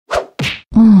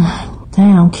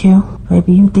Damn, Q.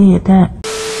 Baby, you did that.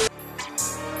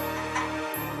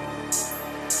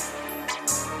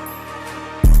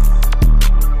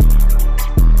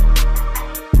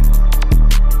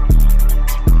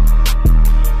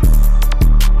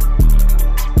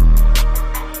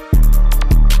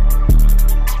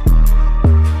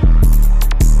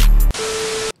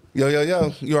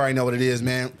 Yo, you already know what it is,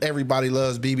 man. Everybody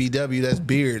loves BBW. That's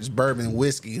Beards, Bourbon,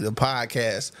 Whiskey, the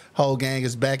podcast. Whole gang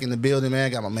is back in the building,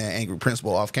 man. Got my man Angry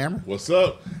Principal off camera. What's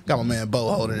up? Got my man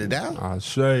Bo holding it down. I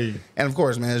say. And of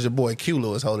course, man, it's your boy Q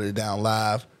Lewis holding it down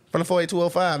live from the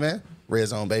 48205, man. Red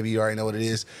Zone, baby. You already know what it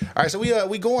is. All right, so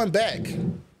we going back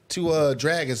to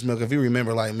Dragon's Milk. If you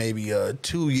remember, like maybe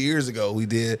 2 years ago, we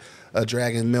did a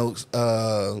Dragon Milk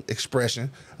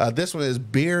expression. This one is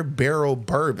Beer Barrel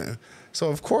Bourbon. So,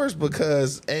 of course,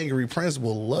 because Angry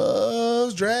Principal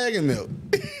loves Dragon Milk.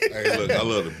 Hey, look, I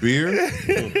love the beer.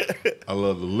 I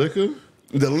love the liquor.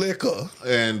 The liquor.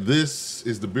 And this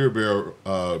is the Beer Barrel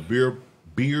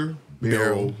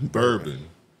Bourbon.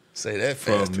 Say that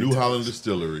fast. From New Holland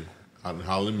Distillery out in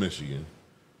Holland, Michigan.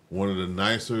 One of the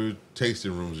nicer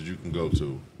tasting rooms that you can go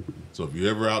to. So if you're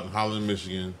ever out in Holland,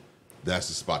 Michigan, that's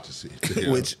the spot to see.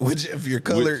 Which if you're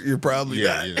colored, you're probably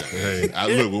not. Yeah.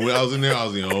 Hey, look, when I was in there, I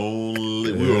was the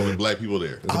only, we were only black people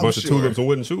there. There's a bunch of tulips and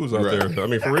wooden shoes out there. I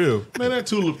mean, for real. Man, that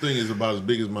tulip thing is about as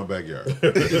big as my backyard.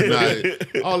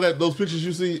 It's not, all that, those pictures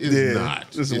you see is not.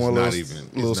 Just it's one not little,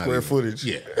 even. little square even. footage.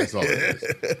 Yeah, that's all it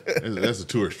is. That's a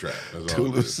tourist trap. That's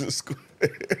all Tulips and square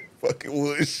fucking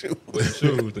wood shoes. Wooden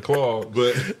shoes, the claw.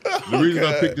 But the reason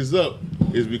I picked this up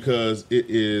is because it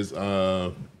is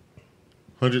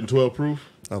 112 proof.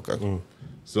 Okay.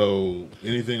 So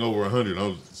anything over 100,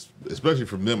 especially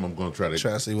from them, I'm going to try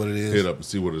to see what it is. Hit up and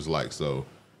see what it's like. So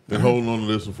been holding on to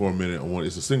this one for a minute.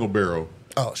 It's a single barrel.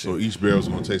 Oh, shit. So each barrel is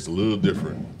going to taste a little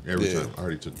different every time. I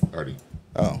already.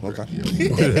 Oh, okay. Yeah.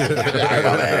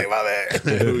 my bad.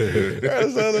 All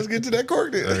right, so let's get to that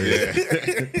cork then.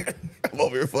 I'm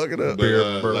over here fucking up.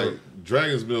 But, like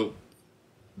Dragon's Milk,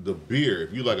 the beer,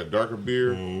 if you like a darker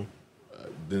beer,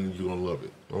 then you're going to love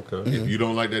it. Okay. If you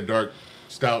don't like that dark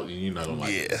stout, you're not going to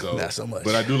like it. So, not so much.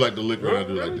 But I do like the liquor and I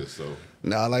do like this. So.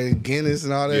 Nah, like Guinness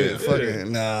and all that. Yeah.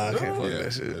 Fucking nah, I can't fuck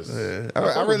that shit.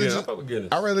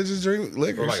 I rather just drink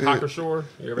liquor. Or like shit. Hockershore?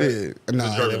 Nah,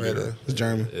 I never had that. It's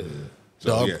German. Yeah. So,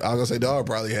 Dog, I was gonna say dog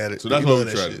probably had it. So that's what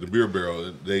we tried. The beer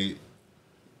barrel. They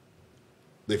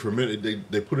ferment it.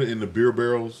 They put it in the beer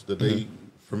barrels that they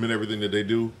ferment everything that they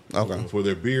do for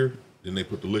their beer. Then they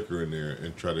put the liquor in there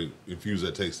and try to infuse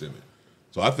that taste in it.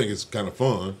 So I think it's kind of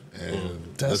fun.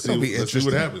 And let's see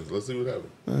what happens. Let's see what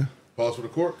happens. Pause for the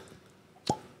cork.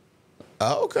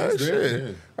 Oh, okay, shit.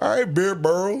 Yeah. All right, beer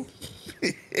barrel.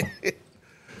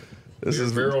 This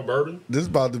is barrel bourbon. This is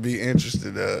about to be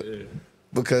interesting,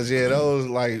 because those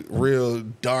like real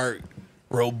dark,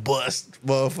 robust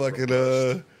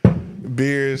motherfucking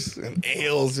beers and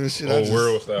ales and shit. Old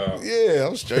world style. Yeah,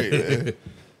 I'm straight, man.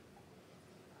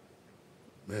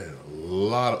 Man, a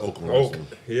lot of oak on this one.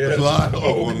 Yeah. A lot of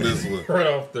oak on this one. Right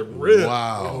off the rip.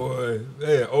 Wow. Boy.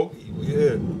 Yeah, oaky.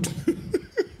 Yeah.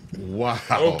 Wow.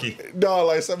 Oaky. No,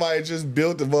 like somebody just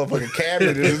built a motherfucking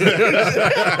cabinet.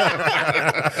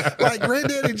 Like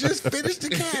granddaddy just finished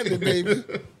the cabinet, baby.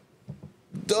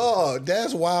 Dog,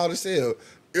 that's wild as hell.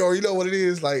 Or you know what it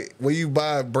is? Like when you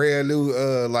buy brand new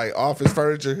like office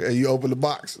furniture and you open the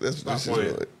box. That's what this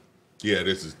is like. Yeah,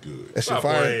 this is good. That shit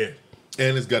fire.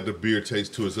 And it's got the beer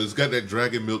taste to it. So it's got that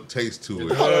Dragon Milk taste to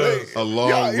it.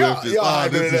 Along with this. Let me see. Y'all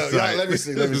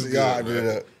hyping it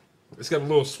up. It's got a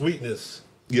little sweetness.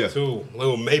 Yeah. Too. A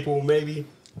little maple, maybe.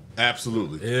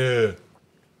 Absolutely. Yeah.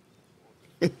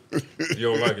 You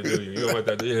don't like it, do you? You don't like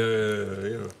that?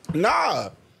 Yeah.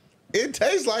 Nah. It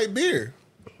tastes like beer.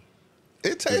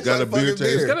 It tastes like beer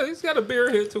taste. beer. It's got a beer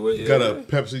hit to it. Yeah. Got a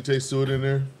Pepsi taste to it in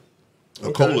there.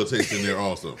 A cola taste in there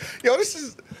also. Yo,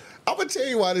 I'm gonna tell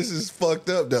you why this is fucked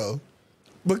up though.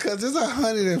 Because it's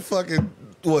 100 and fucking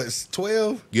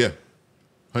 12? Yeah.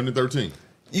 113.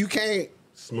 You can't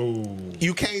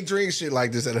drink shit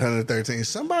like this at 113.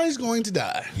 Somebody's going to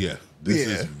die. Yeah. This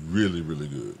is really, really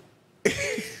good.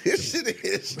 This shit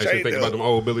is straight. Makes you think about them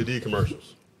old Billy D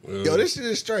commercials. Yo, this shit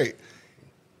is straight.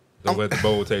 Don't let the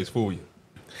bold taste fool you.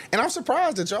 And I'm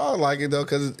surprised that y'all like it though,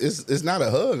 because it's not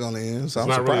a hug on the end. So it's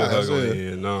I'm surprised. Really a hug on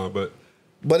the end, no,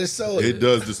 but it's so it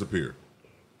does disappear.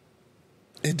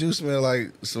 It do smell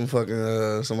like some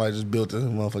fucking somebody just built a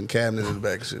motherfucking cabinet in the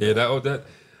back of shit. Yeah, that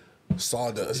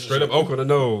sawdust. Straight up oak on the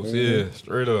nose. Yeah,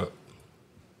 straight up.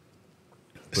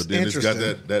 But then it's got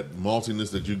that maltiness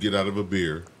that you get out of a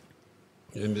beer.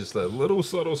 And just that little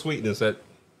subtle sweetness that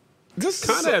This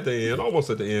Kind of at the end, almost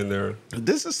at the end there.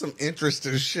 This is some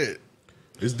interesting shit.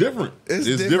 It's different. It's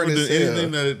different different than as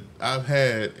anything that I've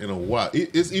had in a while.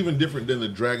 It's even different than the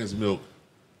Dragon's Milk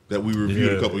that we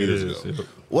reviewed a couple years ago. Yeah.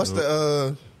 What's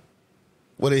the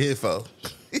what it hit for?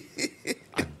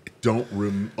 Don't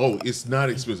remember. Oh, it's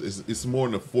not expensive. It's more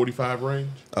in the 45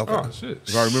 range. Okay. Oh shit!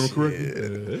 If I remember correctly.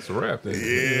 Yeah, it's a wrap. Then.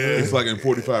 It's like in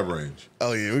 45 range.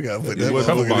 Oh yeah, we gotta put It that. was A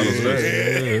couple motherfucker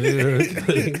bottles.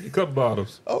 in. Yeah. A couple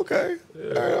bottles. Okay. All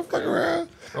right, I'm fucking around.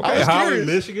 I Okay, was Holland, curious.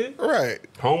 Michigan, Right.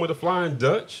 home of the Flying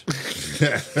Dutch.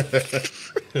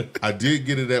 I did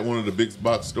get it at one of the big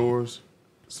box stores,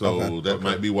 so Okay. that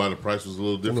might be why the price was a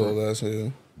little different. Well, that's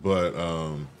it. But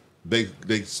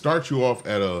they start you off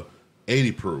at a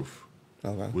 80 proof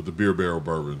Okay. with the beer barrel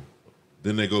bourbon.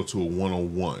 Then they go to a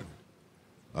 101.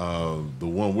 The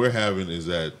one we're having is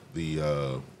at the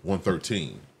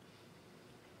 113,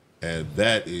 and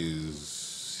that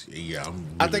is I'm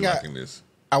really liking this.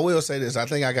 I will say this. I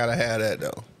think I gotta have that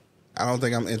though. I don't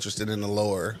think I'm interested in the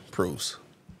lower proofs.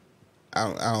 I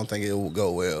don't think it will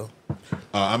go well.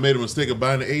 I made a mistake of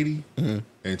buying the 80 and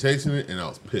tasting it, and I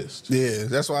was pissed. Yeah,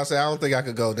 that's why I say I don't think I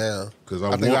could go down. 'Cause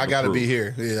I think want I the gotta be proof.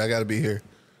 here. Yeah, I gotta be here.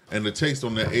 And the taste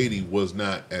on that 80 was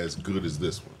not as good as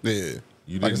this one. Yeah,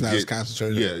 You like it's didn't not as get-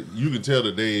 concentrated. Yeah, you can tell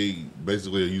that they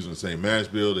basically are using the same mash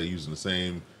bill. They're using the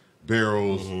same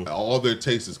barrels. All their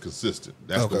taste is consistent.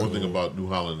 That's Okay. the one thing about New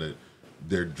Holland, that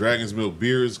their Dragon's Milk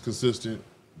beer is consistent.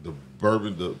 The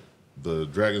bourbon, the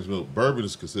Dragon's Milk bourbon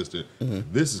is consistent.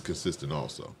 This is consistent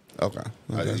also. Okay.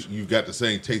 You got the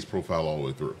same taste profile all the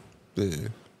way through. Yeah.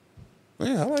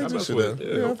 Yeah, I like I this mess shit. with though. it.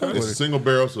 Yeah, Yeah, I okay. fuck It's with a it. single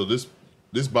barrel, so this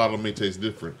bottle may taste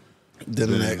different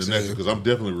Then the than next, the next yeah, because I'm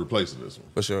definitely replacing this one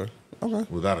for sure. Okay.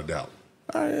 without a doubt.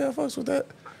 All right, yeah, I fucks with that.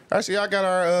 Actually, I got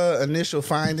our initial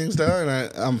findings done,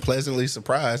 and I'm pleasantly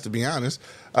surprised, to be honest.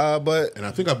 But And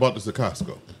I think I bought this at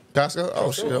Costco. Costco,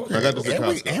 oh shit, okay. I got this at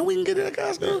Costco. And we can get it at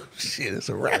Costco. Shit, it's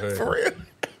a wrap for real.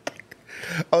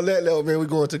 On that note, man, we're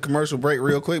going to commercial break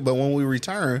real quick. But when we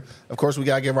return, of course, we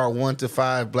got to give our 1 to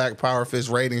 5 Black Power Fist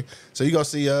rating. So you're going to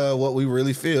see what we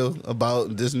really feel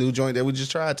about this new joint that we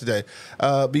just tried today.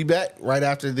 Be back right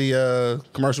after the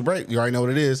commercial break. You already know what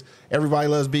it is. Everybody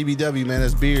loves BBW, man.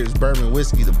 That's beer, it's bourbon,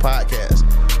 whiskey, the podcast.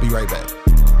 Be right back.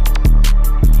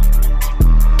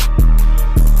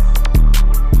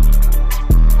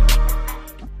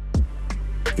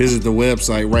 Visit the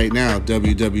website right now,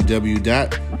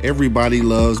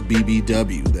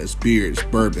 www.everybodylovesbbw. That's beers,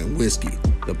 bourbon, whiskey,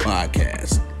 the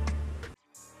podcast.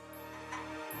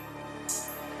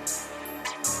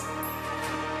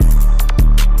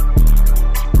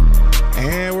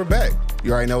 And we're back.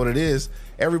 You already know what it is.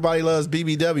 Everybody loves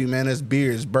BBW, man. That's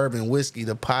beers, bourbon, whiskey,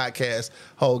 the podcast.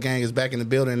 Whole gang is back in the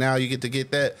building. Now you get to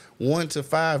get that 1 to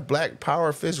 5 Black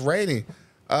Power Fist rating.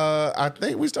 I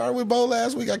think we started with Bo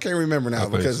last week. I can't remember now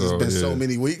because it's been so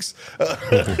many weeks.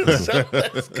 So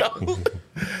let's go.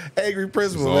 Angry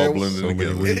Principal, It's all man. blended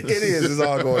together. It is. It's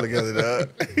all going together, dog.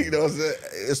 You know what I'm saying?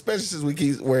 Especially since we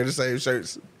keep wearing the same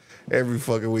shirts every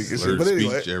fucking week. And shit. Slurred But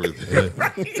anyway. speech, everything.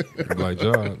 Black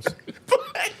Jobs.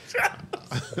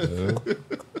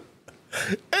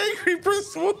 Angry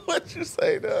Principal, what you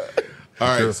say, dog?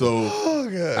 All right, so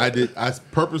God.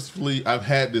 I've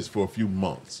had this for a few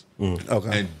months.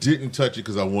 Okay. And didn't touch it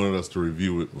because I wanted us to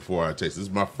review it before I taste it. This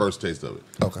is my first taste of it.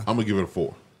 Okay. I'm gonna give it a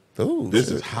 4. Ooh, This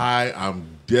shit. is high. I'm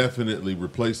definitely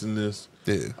replacing this.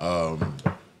 Yeah.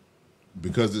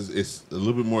 Because it's a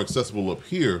little bit more accessible up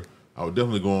here. I would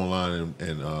definitely go online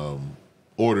and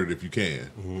order it if you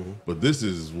can. But this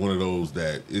is one of those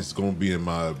that it's gonna be in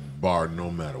my bar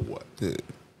no matter what. Yeah.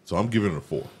 So I'm giving it a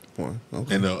 4.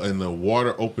 Okay. And the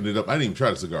water opened it up. I didn't even try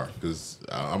the cigar because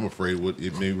I'm afraid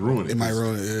it may ruin it. It might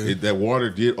ruin it, yeah. That water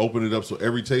did open it up, so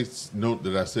every taste note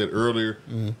that I said earlier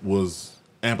was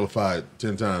amplified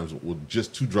 10 times with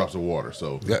just 2 drops of water.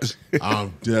 So Gotcha.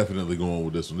 I'm definitely going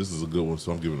with this one. This is a good one,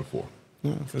 so I'm giving it a 4.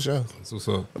 Yeah, for sure. That's what's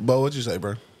up. Bo, what'd you say,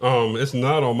 bro? It's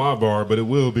not on my bar, but it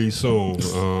will be soon.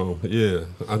 Yeah,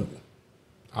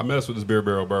 I mess with this beer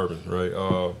barrel bourbon,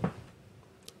 right?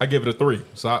 I give it a 3,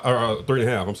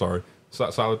 3.5. I'm sorry,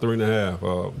 solid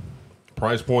 3.5.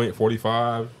 Price point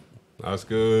 $45. That's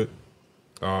good.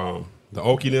 The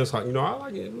oakiness, I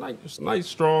like it. Like it's nice,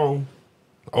 strong,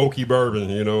 oaky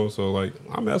bourbon. So like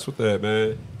I mess with that,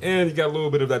 man. And you got a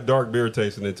little bit of that dark beer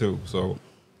taste in it too. So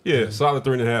yeah, solid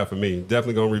 3.5 for me.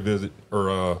 Definitely gonna revisit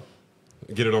or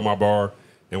get it on my bar.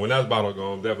 And when that bottle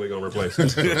gone, I'm definitely gonna replace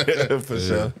it. For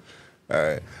sure. All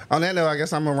right. On that note, I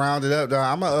guess I'm gonna round it up,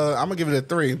 dog. I'm gonna give it a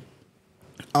 3.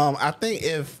 I think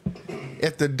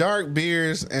if the dark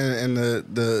beers and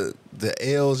the the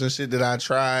ales and shit that I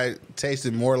tried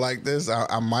tasted more like this,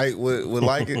 I might would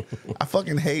like it. I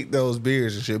fucking hate those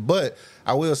beers and shit. But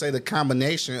I will say the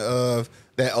combination of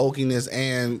that oakiness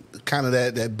and kind of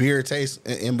that beer taste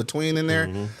in between in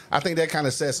there, I think that kind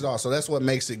of sets it off. So that's what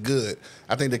makes it good.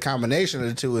 I think the combination of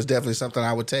the two is definitely something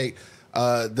I would take.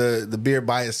 The beer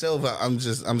by itself, I'm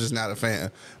just not a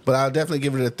fan. But I'll definitely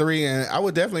give it a 3, and I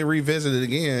would definitely revisit it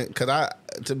again because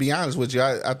to be honest with you,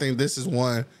 I think this is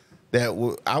one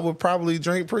that I would probably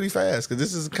drink pretty fast because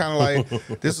this is kind of like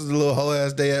this was a little whole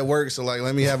ass day at work, so like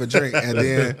let me have a drink, and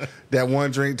then that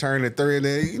one drink turned to 3, and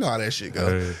then you know how that shit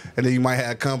goes. And then you might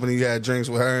have company, you had drinks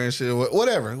with her and shit,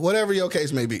 whatever your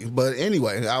case may be. But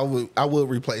anyway, I would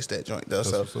replace that joint though.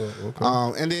 So,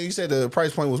 okay. And then you said the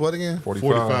price point was what again?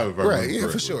 45. Right, yeah,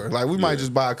 for sure. Like we might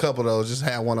just buy a couple of those, just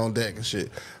have one on deck and shit.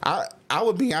 I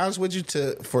would be honest with you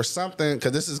for something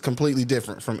because this is completely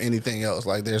different from anything else.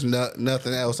 Like there's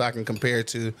nothing else I can compare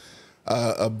to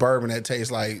a bourbon that tastes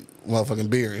like motherfucking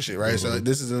beer and shit, right? So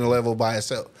this is in a level by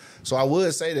itself. So I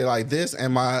would say that like this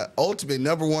and my ultimate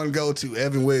 #1 go-to,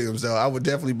 Evan Williams, though, I would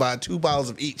definitely buy 2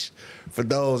 bottles of each for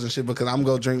those and shit because I'm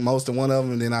going to drink most of one of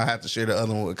them and then I'll have to share the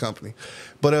other one with company.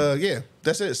 But yeah,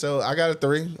 that's it. So I got a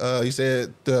 3. You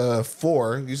said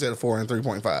 4. You said a 4 and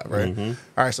 3.5, right?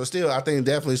 All right, so still I think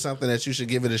definitely something that you should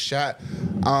give it a shot.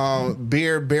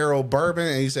 Beer Barrel Bourbon,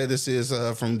 and you said this is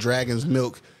from Dragon's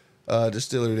Milk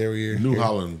Distillery there here. New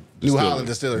Holland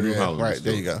Distillery. Right,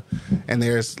 there you go. And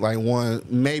there's like 1,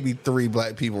 maybe 3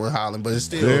 black people in Holland, but it's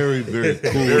still very, very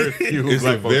cool. Very few it's a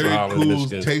black folks in very Holland, cool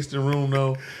Michigan. tasting room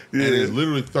though. And it's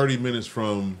literally 30 minutes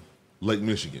from Lake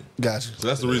Michigan. Gotcha. So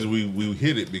that's the reason we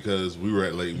hit it because we were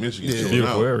at Lake Michigan. Yeah.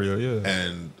 Beautiful area, yeah.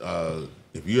 And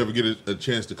if you ever get a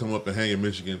chance to come up and hang in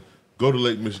Michigan, go to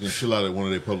Lake Michigan, chill out at one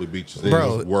of their public beaches.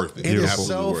 It's worth it. It is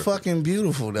Absolutely so worth fucking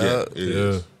beautiful, dog. Yeah, it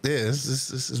is. Yeah,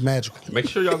 this is magical. Make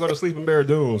sure y'all go to Sleeping Bear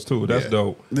Dunes too. That's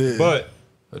dope. Yeah. But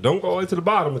don't go into the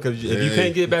bottom because if you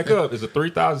can't get back up, it's a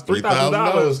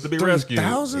 $3,000 to be rescued.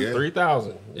 3,000? Yeah.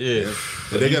 3,000. Yeah.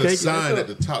 But they got a sign at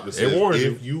the top that says, warns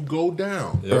if you go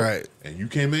down Right. and you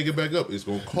can't make it back up, it's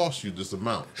going to cost you this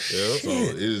amount. Yep. So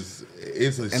it's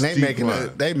a And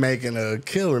steep they making a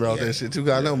killer off that shit too.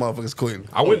 Cause I know motherfuckers quitting.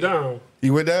 I went down.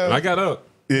 You went down? And I got up.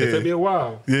 It took me a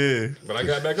while. Yeah. But I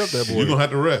got back up that boy. You're going to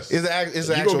have to rest. It's an You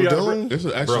actual gonna be out of dune? It's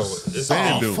an actual Bro, it's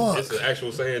sand dune. fuck. It's an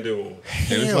actual sand dune. And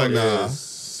it's Hell like nah. a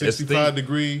 65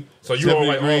 degree. So you on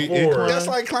like all 70 degree fours. incline. That's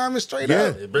like climbing straight Yeah.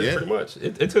 up. Pretty much.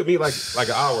 It took me like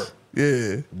an hour.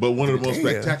 Yeah. But one of the most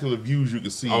Damn. spectacular views you can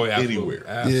see Oh, yeah, anywhere.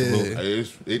 Absolutely.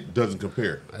 It doesn't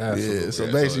compare. Absolutely. Yeah. So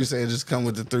Yeah, basically so you're saying just come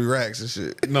with the 3 racks and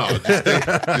shit. No,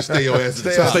 just stay your ass at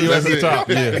the top. Stay your ass at the That's top.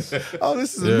 it. Yes. Oh,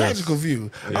 this is a Yes. magical view.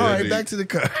 All right, back to the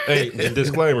car. Hey, and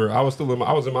disclaimer, I was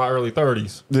in my early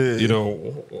 30s. Yeah. You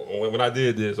know, when I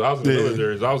did this. I was in the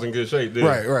military, so I was in good shape then.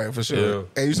 Right, for sure. Yeah.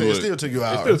 And you said it Look, still took you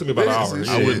an hour. still took me about an hour. some I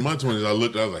shit. was in my 20s. I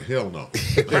looked. I was like, hell no,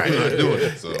 I'm not doing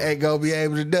it. So Ain't gonna be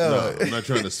able to do no, it. I'm not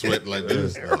trying to sweat like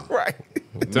this. No. Right.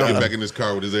 Get back in this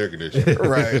car with his air conditioner.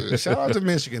 Right. Shout out to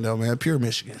Michigan though, man. Pure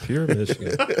Michigan. Pure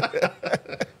Michigan.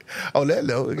 On that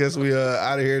note, I guess we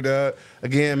out of here, dog.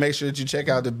 Again, make sure that you check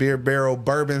out the Beer Barrel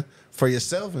Bourbon for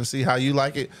yourself and see how you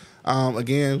like it.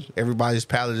 Again, everybody's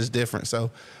palate is different.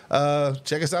 So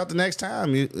check us out the next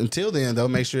time. Until then, though,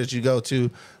 make sure that you go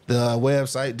to the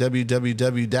website,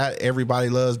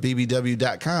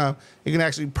 www.everybodylovesbbw.com. You can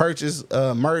actually purchase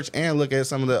merch and look at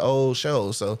some of the old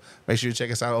shows. So make sure you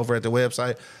check us out over at the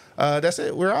website. That's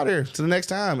it. We're out here. Till the next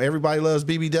time. Everybody loves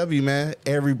BBW, man.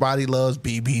 Everybody loves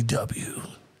BBW.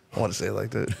 I want to say it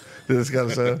like that. This kind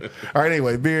of stuff. All right,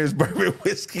 anyway, Beers, Bourbon,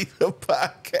 Whiskey, the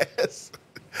podcast.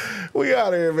 We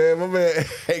out here, man. My man,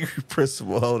 Angry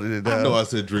Principal, holding it down. I know I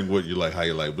said drink what you like, how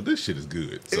you like, but this shit is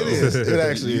good. So It is. It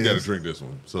actually you got to is. drink this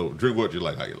one. So drink what you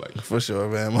like, how you like. For sure,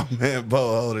 man. My man,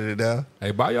 Bo, holding it down.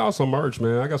 Hey, buy y'all some merch,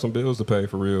 man. I got some bills to pay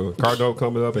for real. Car note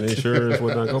coming up and insurance,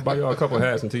 whatnot. Go buy y'all a couple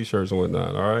hats and t-shirts and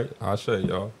whatnot. All right, I'll show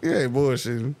y'all. You ain't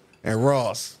bullshitting. And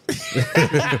Ross.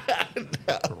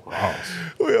 Ross.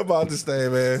 We about to stay,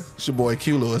 man. It's your boy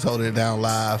Q Lewis holding it down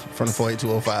live from the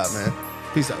 48205, man.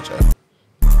 Peace out, y'all.